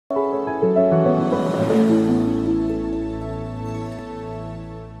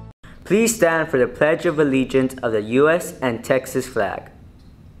Please stand for the Pledge of Allegiance of the U.S. and Texas flag.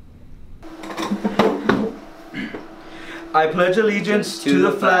 I pledge allegiance to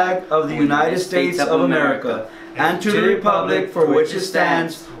the flag of the United States of America and to the republic for which it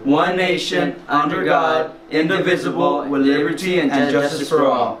stands, one nation, under God, indivisible, with liberty and justice for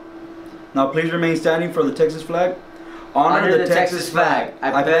all. Now please remain standing for the Texas flag. Honor the Texas flag.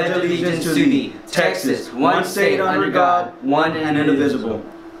 I pledge allegiance to thee, Texas, one state under God, one and indivisible.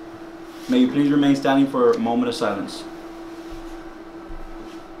 May you please remain standing for a moment of silence.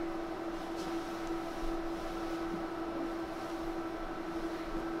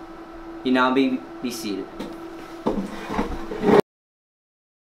 You now be seated.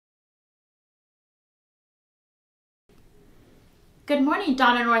 Good morning,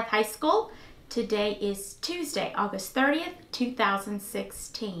 Donna North High School. Today is Tuesday, August 30th,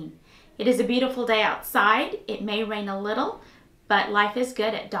 2016. It is a beautiful day outside. It may rain a little, but life is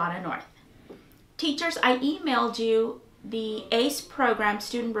good at Donna North. Teachers, I emailed you the ACE program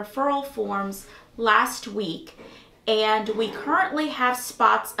student referral forms last week, and we currently have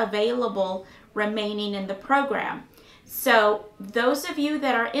spots available remaining in the program. So those of you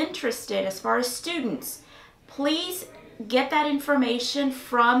that are interested as far as students, please get that information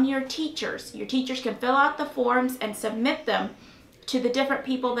from your teachers. Your teachers can fill out the forms and submit them to the different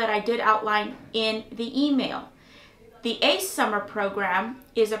people that I did outline in the email. The ACE summer program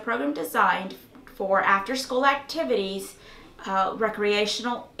is a program designed for after-school activities,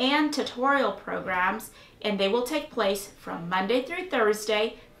 recreational and tutorial programs, and they will take place from Monday through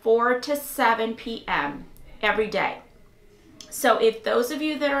Thursday, 4 to 7 p.m. every day. So if those of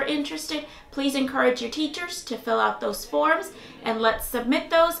you that are interested, please encourage your teachers to fill out those forms, and let's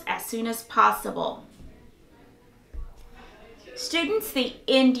submit those as soon as possible. Students, the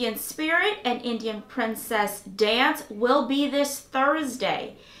Indian Spirit and Indian Princess Dance will be this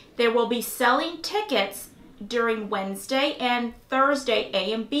Thursday. There will be selling tickets during Wednesday and Thursday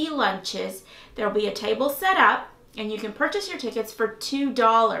A and B lunches. There will be a table set up, and you can purchase your tickets for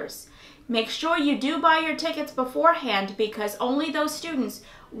 $2. Make sure you do buy your tickets beforehand, because only those students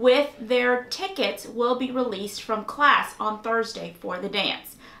with their tickets will be released from class on Thursday for the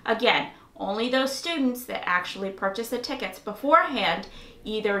dance. Again, only those students that actually purchase the tickets beforehand,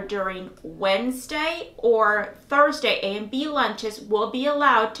 either during Wednesday or Thursday A and B lunches, will be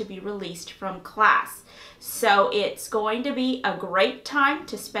allowed to be released from class. So it's going to be a great time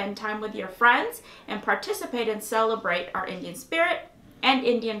to spend time with your friends and participate and celebrate our Indian Spirit and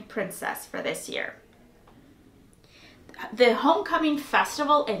Indian Princess for this year. The Homecoming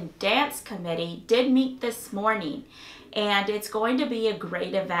Festival and Dance Committee did meet this morning, and it's going to be a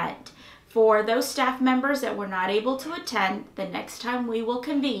great event. For those staff members that were not able to attend, the next time we will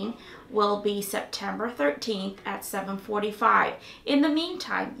convene will be September 13th at 7:45. In the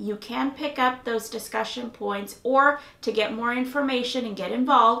meantime, you can pick up those discussion points, or to get more information and get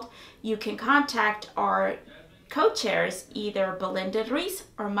involved, you can contact our co-chairs, either Belinda Ruiz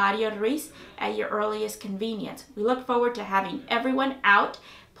or Mario Ruiz, at your earliest convenience. We look forward to having everyone out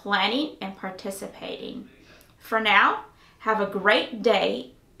planning and participating. For now, have a great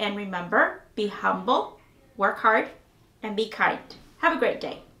day, and remember, be humble, work hard, and be kind. Have a great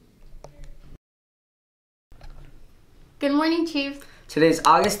day. Good morning, Chief. Today is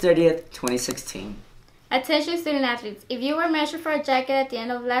August 30th, 2016. Attention student athletes, if you were measured for a jacket at the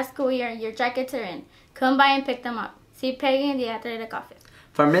end of last school year and your jackets are in, come by and pick them up. See Peggy in the athletic office.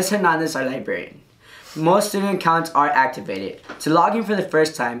 For Ms. Hernandez, our librarian. Most student accounts are activated. To log in for the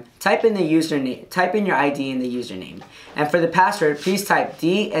first time, type in your ID in the username. And for the password, please type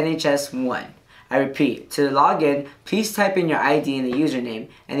DNHS1. I repeat, to log in, please type in your ID in the username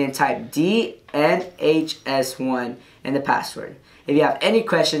and then type DNHS1 in the password. If you have any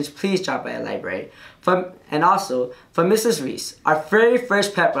questions, please drop by the library. And also, for Mrs. Reese, our very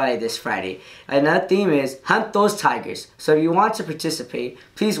first pep rally this Friday. Another theme is Hunt Those Tigers. So if you want to participate,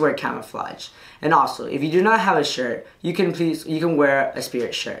 please wear camouflage. And also, if you do not have a shirt, you can wear a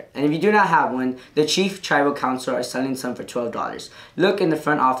spirit shirt. And if you do not have one, the Chief Tribal Council are selling some for $12. Look in the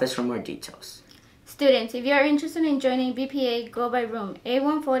front office for more details. Students, if you are interested in joining BPA, go by room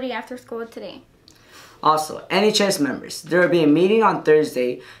A140 after school today. Also, NHS members, there will be a meeting on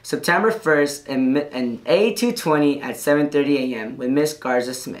Thursday, September 1st in A220 at 7:30 a.m. with Miss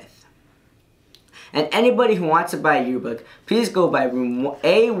Garza Smith. And anybody who wants to buy a yearbook, please go by room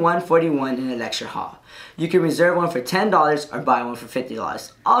A141 in the lecture hall. You can reserve one for $10 or buy one for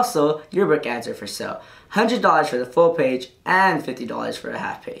 $50. Also, yearbook ads are for sale. $100 for the full page and $50 for a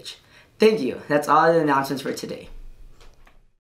half page. Thank you. That's all the announcements for today.